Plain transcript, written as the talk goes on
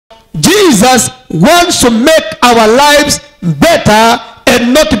Jesus wants to make our lives better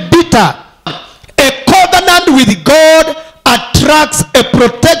and not bitter. A covenant with God attracts a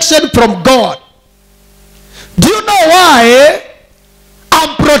protection from God. Do you know why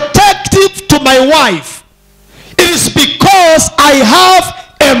I'm protective to my wife? It is because I have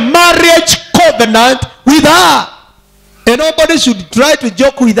a marriage covenant with her. And nobody should try to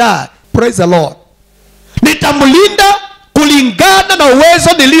joke with her. Praise the Lord. Nitamlinda kulingana na uwezo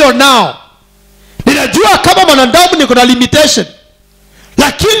nilio nao. Ninajua kama mwanadamu niko na limitation,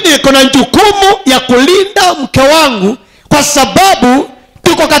 lakini niko na jukumu ya kulinda mke wangu kwa sababu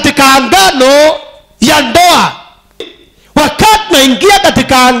tuko katika angano ya ndoa. Wakati naingia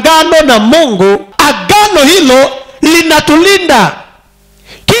katika angano na Mungu, agano hilo linatulinda.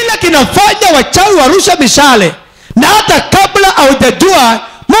 Kila kinafanya wachawi warusha mishale, na hata kabla haujajua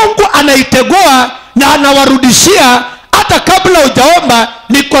Mungu anaitegua na anawarudishia hata kabla hujaomba,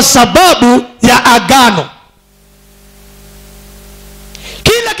 ni kwa sababu ya agano.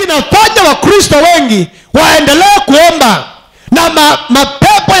 Kila kinafanya Wakristo wengi waendelee kuomba na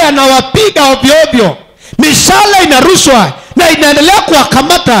mapepo yanawapiga ovyo ovyo, mishale inarushwa na inaendelea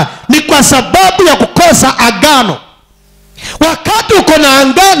kuwakamata, ni kwa sababu ya kukosa agano. Wakati uko na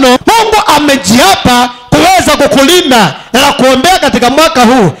agano, Mungu amejiapa kuweza kukulinda na kuombea katika mwaka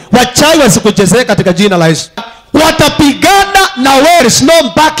huu. Wachawi wasikuchezee katika jina la Yesu. Watapigana na wewe. There is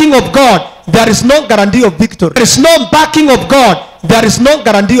no backing of God, there is no guarantee of victory. There is no backing of God, there is no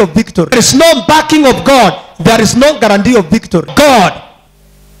guarantee of victory. There is no backing of God, there is no guarantee of victory. God.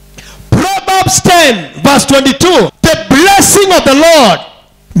 Proverbs 10 verse 22. The blessing of the Lord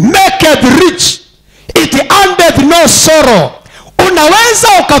maketh rich, it endeth no sorrow. Unaweza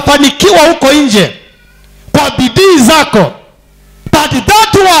ukafanikiwa huko nje kwa bidii zako, but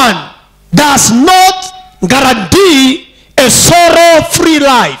that one does not guarantee a sorrow-free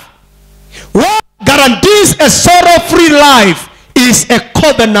life. What guarantees a sorrow-free life is a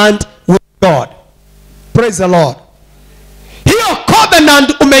covenant with God. Praise the Lord. Hiyo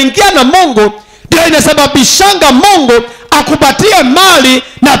covenant umeingia na Mungu ndio inasababishanga Mungu akupatie mali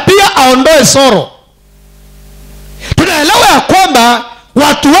na pia aondoe sorrow. Tunaelewa ya kwamba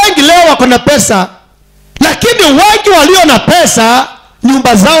watu wengi leo wako na pesa, lakini wengi walio na pesa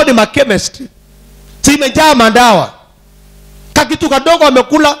nyumba zao ni chemist. Zimejaa madawa. Kakitu kadogo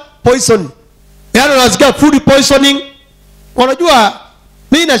wamekula poison. Yaani unasikia food poisoning. Unajua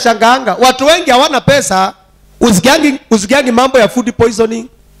mimi nashangaanga watu wengi hawana pesa, usikiangi mambo ya food poisoning.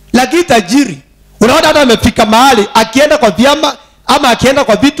 Lakini tajiri unaona hata amefika mahali akienda kwa vyama ama akienda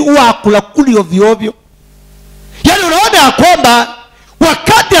kwa vitu huwa akula ovyo ovyo. Yaani unaona ya kwamba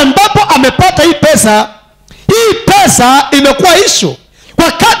wakati ambapo amepata hii pesa imekuwa issue.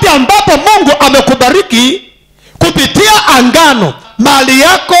 Wakati ambapo Mungu amekubariki kupitia angano, mali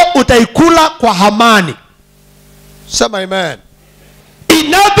yako utaikula kwa amani. Sema amen.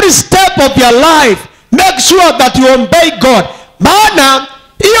 In every step of your life, make sure that you obey God. Maana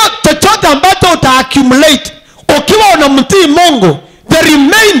hiyo chochote ambacho utaccumulate ukiwa unamtii Mungu, the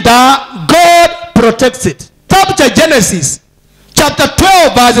remainder God protects it. Kitabu cha Genesis chapter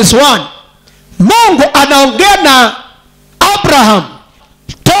 12 verses 1. Mungu anaongea na Abraham,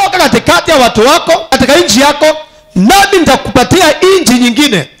 toka katikati ya watu wako, katika nchi yako, nami nitakupatia nchi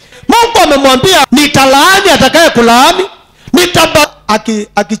nyingine. Mungu amemwambia nitalaani atakaye kulaani,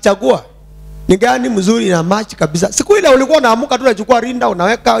 akichagua ni gani mzuri na match kabisa. Siku ile ulikuwa unaamuka tu unachukua rinda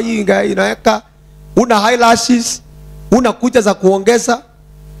unaweka hii inaweka, una eyelashes, una kucha za kuongeza,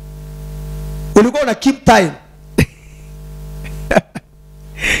 ulikuwa una keep time.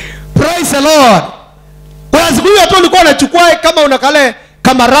 Praise the Lord. Kwa siku hiyo tu ulikuwa unachukua kama unakale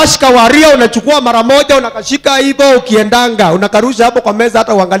kama rashka waria, unachukua mara moja unakashika hivyo ukiendanga unakarusha hapo kwa meza,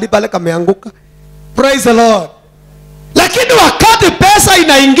 hata uangalie pale kameanguka. Praise the Lord. Lakini wakati pesa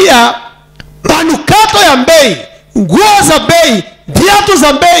inaingia, manukato ya bei, nguo za bei, viatu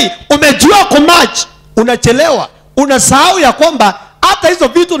za bei, umejua kumatch, unachelewa, unasahau ya kwamba hata hizo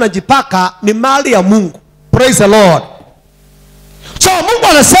vitu unajipaka ni mali ya Mungu. Praise the Lord. So Mungu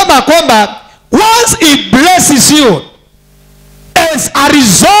anasema kwamba once he blesses you as a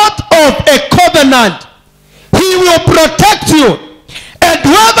result of a covenant, he will protect you, and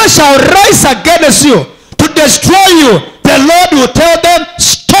whoever shall rise against you to destroy you, the Lord will tell them,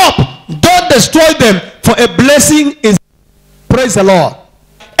 stop, don't destroy them, for a blessing is. Praise the Lord.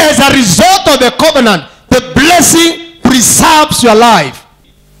 As a result of the covenant, the blessing preserves your life.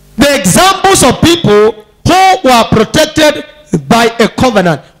 The examples of people who were protected by a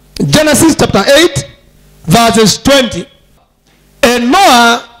covenant. Genesis chapter 8 verses 20. And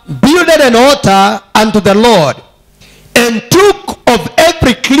Noah builded an altar unto the Lord, and took of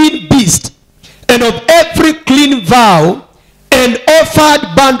every clean beast vow and offered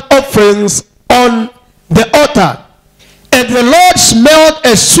burnt offerings on the altar. And the Lord smelled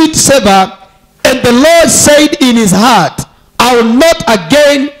a sweet savor, and the Lord said in his heart, I will not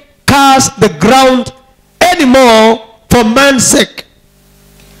again curse the ground anymore for man's sake.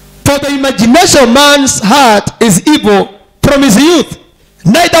 For the imagination of man's heart is evil from his youth.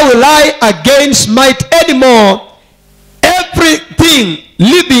 Neither will I again smite anymore everything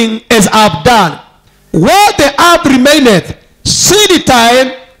living as I have done. While the earth remaineth, seed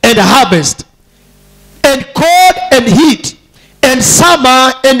time and harvest, and cold and heat, and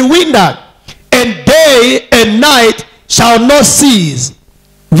summer and winter, and day and night shall not cease.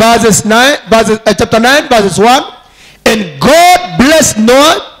 Chapter 9, verses 1. And God blessed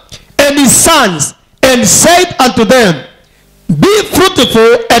Noah and his sons, and said unto them, Be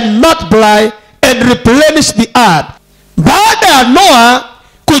fruitful and multiply and replenish the earth. Baada ya Noa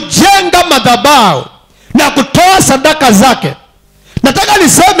kujenga madhabahu na kutoa sadaka zake, nataka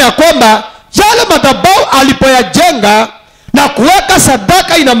niseme ya kwamba yale madhabahu alipoyajenga na kuweka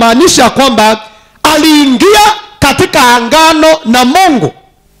sadaka, inamaanisha kwamba aliingia katika angano na Mungu.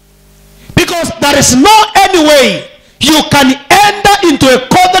 Because there is no any way you can enter into a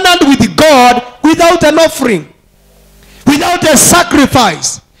covenant with God without an offering, without a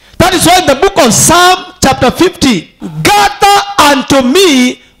sacrifice. That is why in the book of Psalm chapter 50, gather unto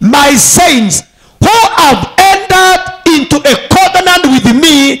me my saints who have entered into a covenant with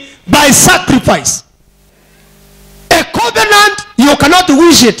me by sacrifice. A covenant, you cannot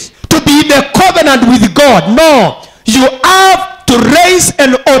wish it to be in a covenant with God. No, you have to raise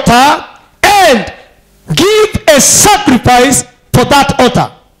an altar and give a sacrifice for that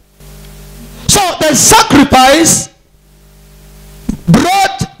altar. So the sacrifice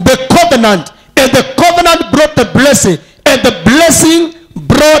brought the covenant, and the covenant brought the blessing, and the blessing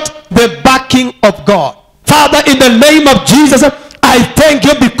brought the backing of God. Father, in the name of Jesus, I thank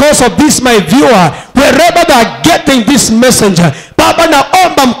you because of this my viewer, wherever they are getting this messenger. Baba,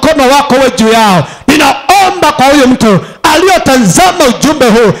 naomba mkono wako uwe juu yao. Ninaomba kwa huyo mtu aliyotazama ujumbe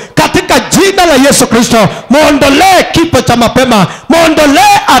huu katika jina la Yesu Kristo, muondolee kifo cha mapema,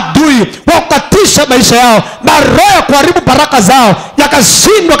 muondolee adui wa kukatisha maisha yao, maroho ya kuharibu baraka zao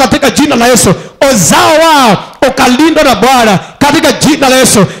yakashindwa katika jina la Yesu. Uzao wao ukalindwa na Bwana katika jina la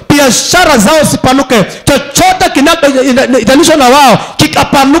Yesu. Biashara zao sipanuke, chochote kinachoitanishwa na wao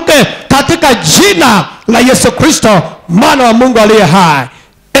kikapanuke katika jina la Yesu Kristo, mwana wa Mungu aliye hai.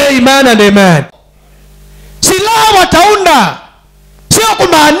 Amen and amen. Silaha wataunda sio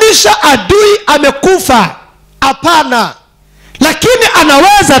kumaanisha adui amekufa, hapana, lakini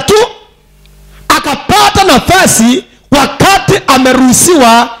anaweza tu akapata nafasi wakati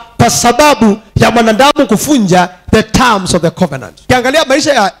ameruhusiwa kwa sababu ya mwanadamu kufunja the terms of the covenant. Kiangalia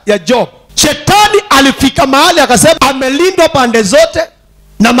maisha ya Job, shetani alifika mahali akasema amelindwa pande zote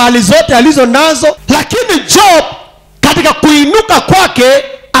na mali zote alizo nazo, lakini Job katika kuinuka kwake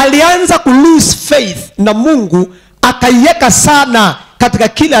alianza ku lose faith na Mungu, akaiweka sana katika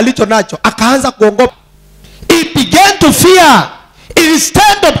kile alicho nacho, akaanza kuogopa. He began to fear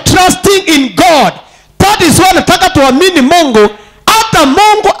instead of trusting in God. That is why nataka tuamini Mungu. Hata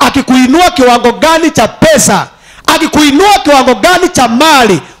Mungu akikuinua kiwango gani cha pesa, akikuinua kiwango gani cha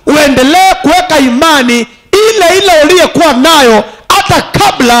mali, uendelee kuweka imani ile ile uliyokuwa nayo hata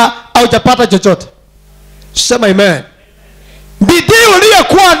kabla haujapata chochote. Sema amen. Bidii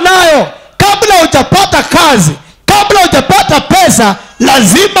uliyokuwa nayo kabla hujapata kazi, kabla hujapata pesa,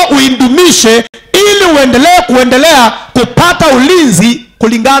 lazima uindumishe ili kuendelea kupata ulinzi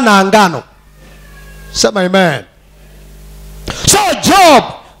kulingana na angano. Sema amen. So Job,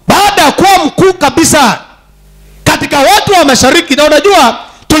 baada ya kuwa mkuu kabisa katika watu wa mashariki, na unajua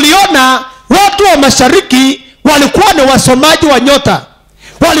tuliona watu wa mashariki walikuwa ni wasomaji wa nyota,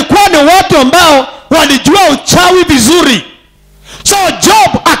 walikuwa ni watu ambao walijua uchawi vizuri. So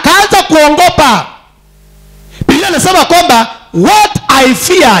Job akaanza kuongopa. Biblia inasema kwamba what I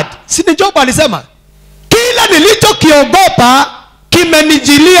feared, si ni Job alisema, kila nilichokiogopa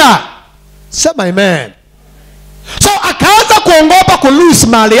kimenijilia. Sema amen. So akaanza kuongopa ku lose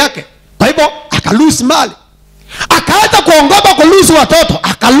mali yake, kwa hivyo akalose mali. Akaanza kuongopa ku lose watoto,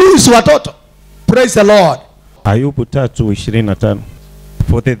 akalose watoto. Praise the Lord. Ayubu 3:25.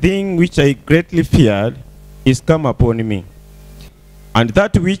 For the thing which I greatly feared is come upon me, and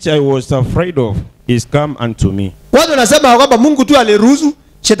that which I was afraid of is come unto me. Watu wanasema kwamba Mungu tu aliruhusu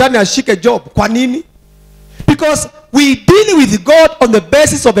shetani ashike Job. Kwa nini? Because we deal with God on the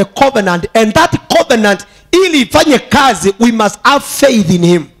basis of a covenant, and that covenant, ili ifanye kazi, we must have faith in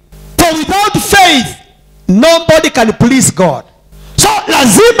him. For without faith, nobody can please God. So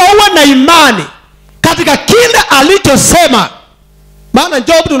lazima uwe na imani katika kile alichosema. Maana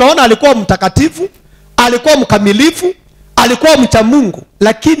Job tunaona alikuwa mtakatifu, alikuwa mkamilifu, alikuwa mcha Mungu,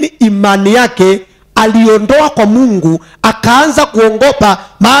 lakini imani yake aliondoa kwa Mungu, akaanza kuongopa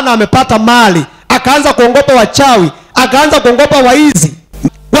maana amepata mali, akaanza kuongopa wachawi, akaanza kuongopa waizi.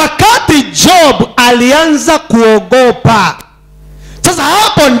 Wakati Job alianza kuogopa, sasa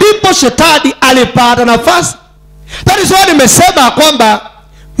hapo ndipo shetani alipata nafasi. That is why nimesema kwamba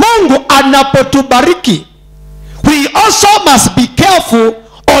Mungu anapotubariki, we also must be careful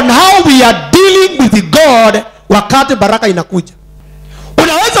on how we are dealing with God wakati baraka inakuja.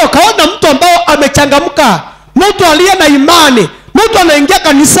 Unaweza ukaona mtu ambao amechangamka, mtu aliye na imani, mtu anaingia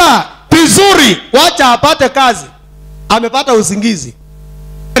kanisa vizuri, wacha apate kazi, amepata usingizi.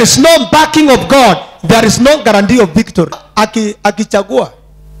 There is no backing of God, there is no guarantee of victory. Akichagua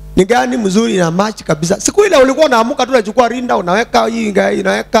ni gani mzuri na match kabisa. Siku ile ulikuwa unaamka tu unachukua rinda, unaweka hii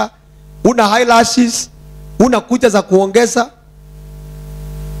inaweka, una eyelashes, una kucha za kuongeza,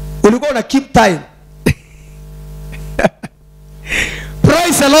 ulikuwa una keep time.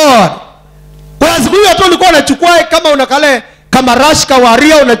 Praise the Lord. Kwa siku hiyo tu ulikuwa unachukua kama unakale kama rashka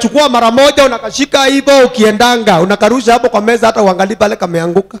waria, unachukua mara moja unakashika hivyo, ukiendanga unakarusha hapo kwa meza, hata uangalie pale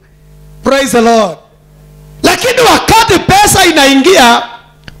kameanguka. Praise the Lord. Lakini wakati pesa inaingia,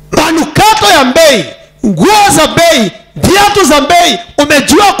 manukato ya bei, nguo za bei, viatu za bei,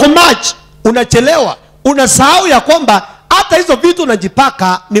 umejua kumatch, unachelewa, unasahau ya kwamba hata hizo vitu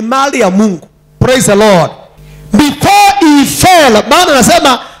unajipaka ni mali ya Mungu. Praise the Lord. Before he fell, maana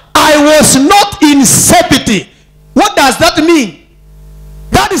anasema I was not in safety. What does that mean?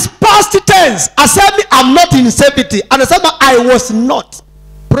 That is past tense. Asemi I'm not in safety. Anasema I was not.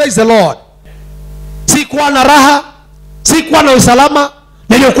 Praise the Lord. Sikuwa na raha, sikuwa na usalama,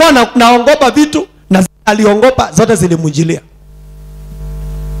 nilikuwa naongopa vitu, na aliongopa zote zilimjilia.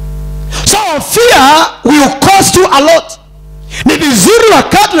 So fear will cost you a lot. Ni vizuri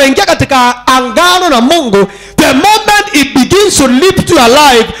wakati unaingia katika angano na Mungu, the moment it begins to leap to your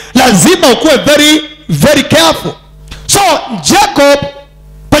life, lazima ukuwe very very careful. So Jacob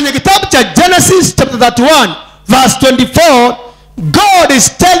kwenye kitabu cha Genesis chapter 31 verse 24, God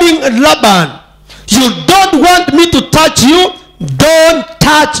is telling Laban, you don't want me to touch you, don't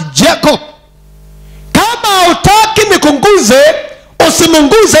touch Jacob. Kama hutaki nikunguze,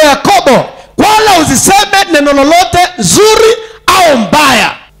 usimunguze Yakobo, wala usiseme neno lolote zuri au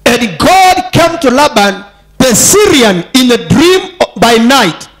mbaya. And God came to Laban the Syrian in a dream by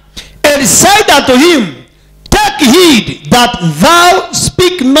night, and said unto him, take heed that thou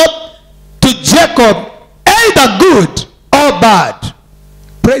speak not to Jacob either good or bad.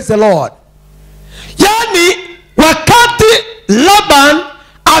 Praise the Lord. Yani wakati Laban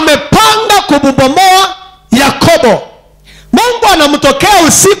amepanga kubomoa Yakobo, Mungu anamtokea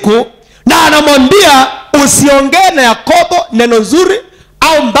usiku na anamwambia usiongee na Yakobo neno nzuri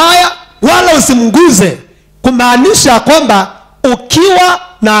au mbaya, wala usimguze. Kumaanisha kwamba ukiwa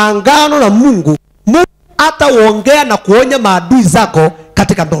na angano na Mungu, Mungu hata uongea na kuonya maadui zako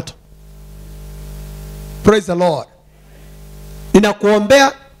katika ndoto. Praise the Lord.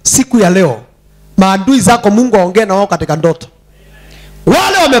 Ninakuombea siku ya leo, maadui zako Mungu aongee na wao katika ndoto.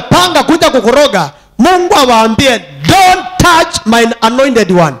 Wale wamepanga kuja kukoroga, Mungu awaambie don't touch my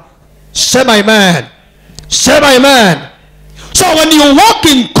anointed one. Sema amen. Sema amen. So when you walk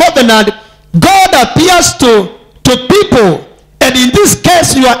in covenant, God appears to people, and in this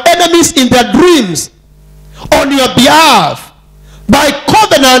case your enemies in their dreams, on your behalf. By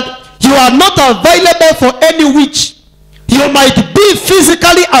covenant, you are not available for any witch. You might be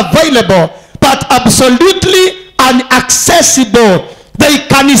physically available, but absolutely inaccessible. They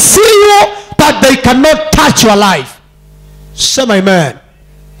can see you, but they cannot touch your life. Sema amen.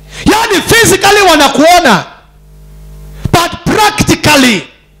 Yani physically wanakuona, but practically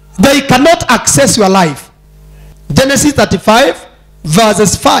they cannot access your life. Genesis 35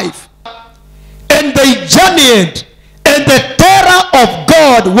 verses 5. And they journeyed, and the terror of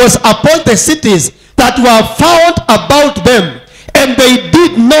God was upon the cities that were found about them, and they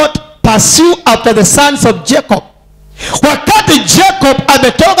did not pursue after the sons of Jacob. Wakati Jacob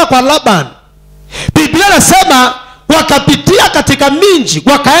ametoka kwa Laban, Biblia inasema wakapitia katika minji,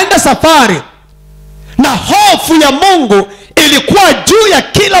 wakaenda safari, na hofu ya Mungu ilikuwa juu ya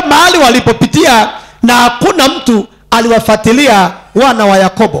kila mahali walipopitia, na hakuna mtu aliwafuatilia wana wa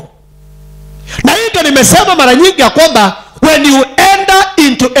Yakobo. Na hivyo nimesema mara nyingi ya kwamba when you enter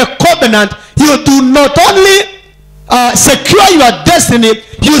into a covenant, you do not only secure your destiny,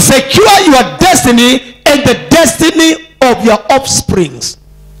 you secure your destiny and the destiny of your offsprings.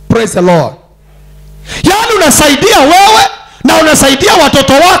 Praise the Lord. Yani unasaidia wewe na unasaidia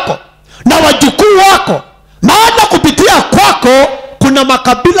watoto wako na wajukuu wako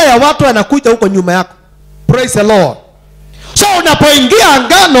makabila ya watu yanakuja huko nyuma yako. Praise the Lord. So unapoingia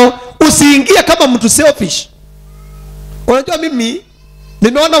angano, usiingie kama mtu selfish. Unajua mimi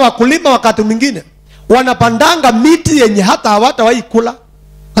nimeona wakulima wakati mwingine wanapandanga miti yenye hata hawatawahi kula.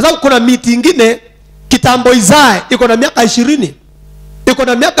 Kwa sababu kuna miti ingine kitambo izae iko na miaka 20, iko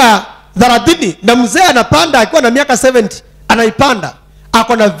na miaka 30, na mzee anapanda akiwa na miaka 70 anaipanda.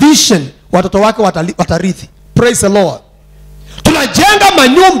 Ako na vision watoto wake watarithi. Praise the Lord. Tunajenga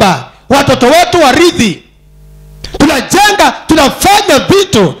manyumba watoto wetu warithi. Tunajenga, tunafanya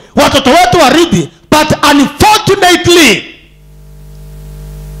vitu watoto wetu warithi, but unfortunately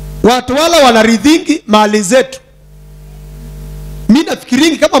watu wala wanaridhingi mali zetu. Mimi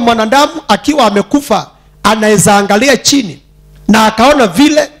nafikiringi kama mwanadamu akiwa amekufa anaweza angalia chini na akaona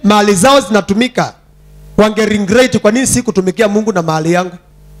vile mali zao zinatumika, wangeringret, kwa nini sikutumikia Mungu na mali yangu?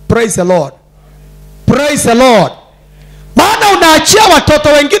 Praise the Lord. Praise the Lord. Maana unaachia watoto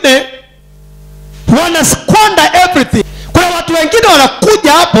wengine wana squander everything. Kuna watu wengine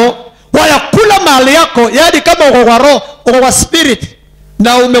wanakuja hapo wanakula mali yako, yaani kama uko kwa roho, uko kwa spirit,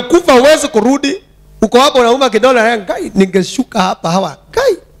 na umekufa uweze kurudi. Uko hapo unauma kidole na ngai, ningeshuka hapa hawa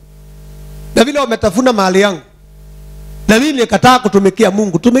kai. Na vile wametafuna mali yangu. Na mimi nikataa kutumikia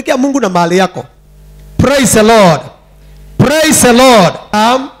Mungu. Tumikia Mungu na mali yako. Praise the Lord. Praise the Lord.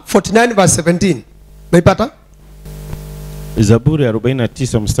 49 verse 17. Umeipata? Zaburi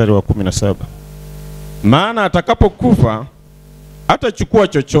 49 mstari wa 17. Maana atakapokufa hatachukua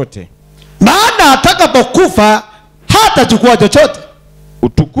chochote. Maana atakapokufa hatachukua chochote.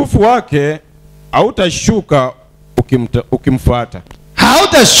 Utukufu wake hautashuka ukimfuata.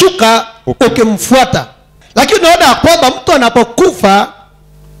 Hautashuka ukimfuata. Lakini unaona kwamba mtu anapokufa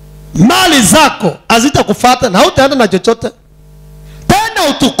mali zako hazitakufuata na hautaenda na chochote. Tena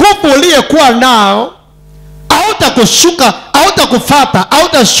utukufu uliyekuwa nao hautakushuka, hautakufuata,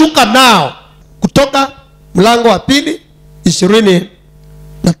 hautashuka nao. Kutoka mlango wa 2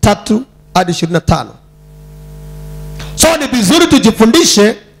 23 hadi 25. So ni vizuri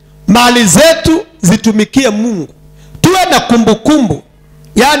tujifundishe mali zetu zitumikie Mungu. Tuwe na kumbukumbu.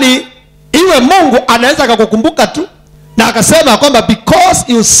 Yaani iwe Mungu anaweza kukukumbuka tu na akasema kwamba because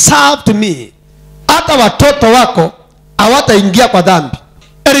you served me, hata watoto wako hawataingia kwa dhambi.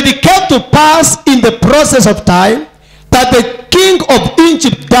 And it came to pass in the process of time that the king of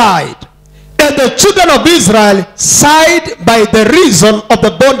Egypt died, and the children of Israel sighed by the reason of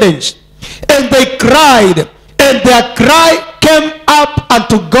the bondage, and they cried, and their cry came up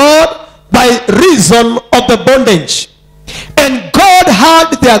unto God by reason of the bondage. And God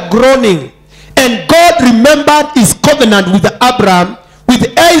heard their groaning, and God remembered his covenant with Abraham,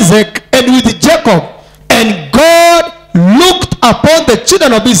 with Isaac, and with Jacob. And God looked upon the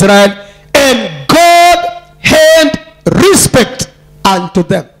children of Israel, and God had respect unto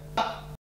them.